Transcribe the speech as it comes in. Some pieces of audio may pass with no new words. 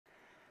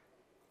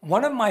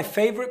One of my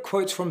favorite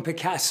quotes from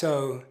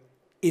Picasso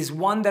is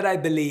one that I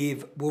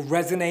believe will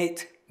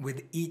resonate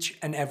with each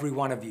and every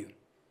one of you.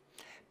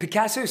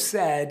 Picasso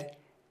said,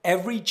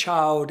 "Every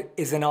child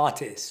is an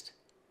artist.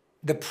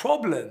 The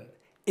problem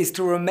is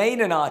to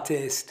remain an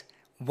artist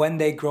when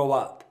they grow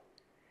up."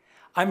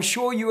 I'm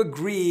sure you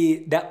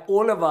agree that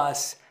all of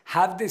us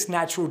have this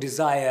natural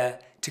desire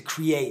to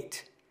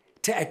create,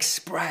 to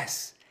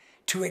express,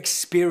 to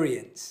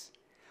experience.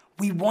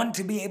 We want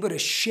to be able to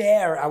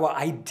share our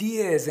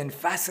ideas and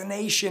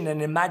fascination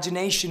and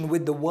imagination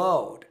with the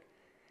world.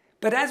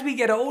 But as we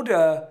get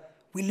older,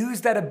 we lose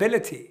that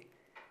ability.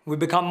 We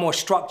become more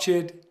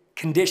structured,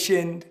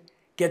 conditioned,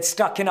 get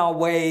stuck in our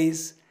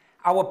ways.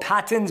 Our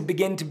patterns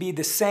begin to be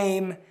the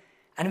same,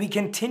 and we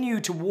continue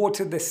to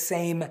water the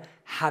same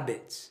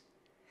habits.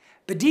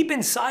 But deep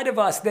inside of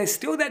us, there's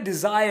still that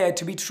desire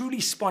to be truly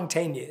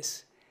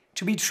spontaneous,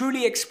 to be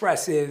truly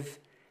expressive,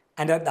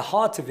 and at the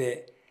heart of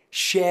it,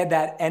 share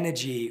that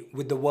energy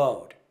with the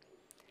world.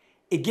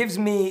 It gives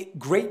me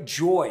great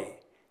joy,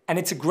 and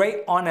it's a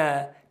great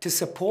honor to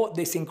support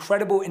this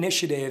incredible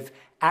initiative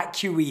at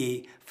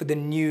QE for the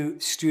new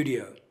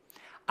studio.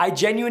 I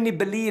genuinely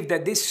believe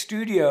that this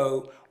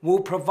studio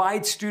will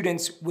provide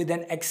students with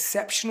an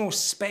exceptional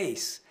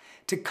space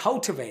to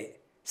cultivate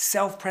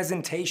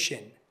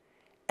self-presentation,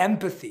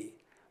 empathy,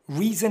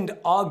 reasoned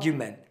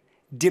argument,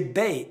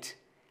 debate,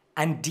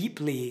 and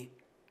deeply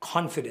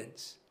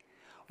confidence.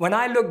 When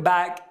I look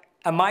back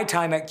at my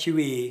time at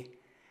QE,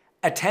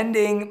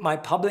 attending my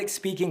public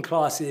speaking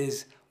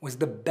classes was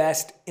the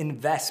best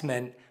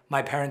investment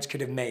my parents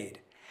could have made.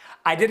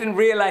 I didn't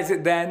realize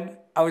it then.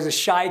 I was a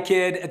shy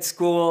kid at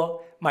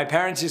school. My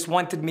parents just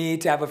wanted me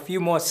to have a few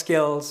more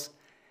skills.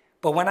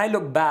 But when I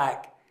look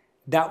back,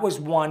 that was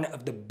one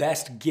of the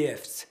best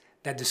gifts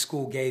that the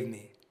school gave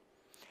me.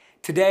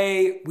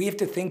 Today, we have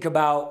to think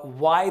about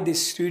why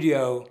this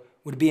studio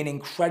would be an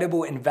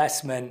incredible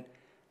investment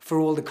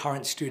for all the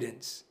current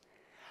students.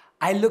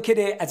 I look at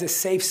it as a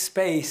safe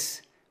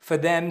space for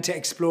them to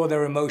explore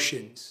their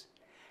emotions,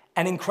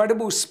 an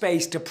incredible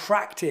space to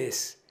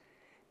practice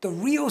the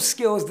real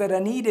skills that are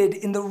needed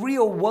in the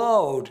real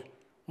world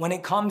when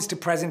it comes to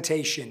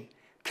presentation,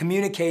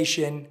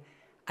 communication,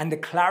 and the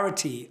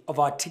clarity of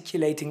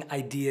articulating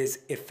ideas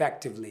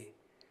effectively.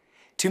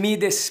 To me,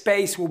 this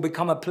space will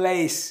become a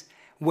place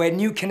where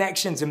new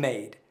connections are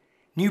made,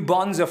 new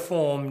bonds are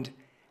formed,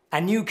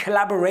 and new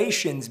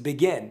collaborations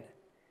begin.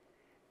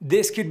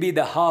 This could be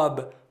the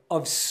hub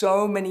of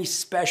so many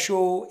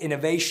special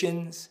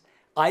innovations,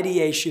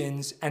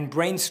 ideations, and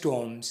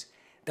brainstorms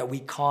that we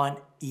can't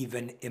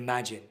even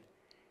imagine.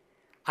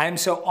 I am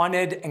so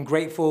honored and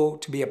grateful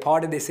to be a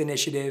part of this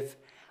initiative.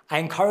 I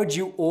encourage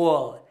you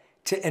all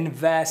to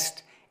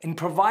invest in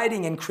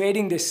providing and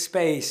creating this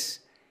space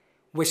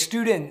where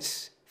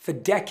students for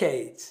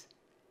decades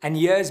and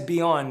years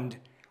beyond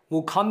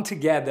will come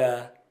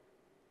together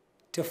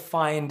to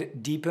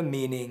find deeper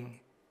meaning,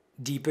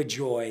 deeper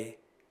joy,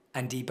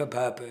 and deeper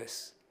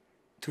purpose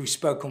through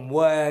spoken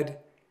word,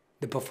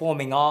 the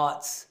performing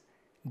arts,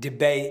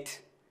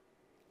 debate,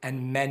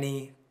 and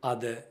many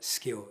other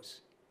skills.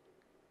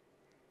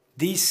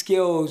 These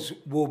skills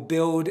will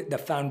build the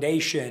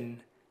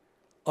foundation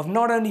of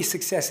not only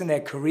success in their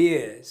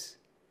careers,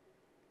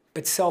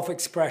 but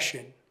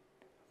self-expression,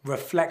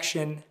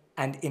 reflection,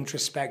 and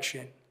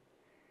introspection.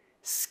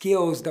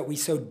 Skills that we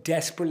so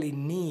desperately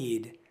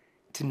need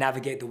to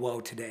navigate the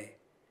world today.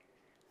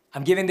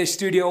 I'm giving this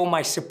studio all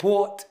my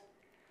support.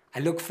 I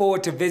look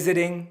forward to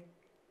visiting,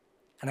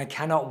 and I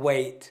cannot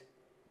wait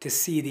to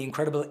see the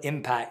incredible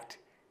impact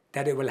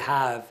that it will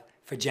have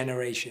for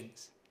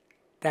generations.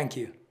 Thank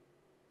you.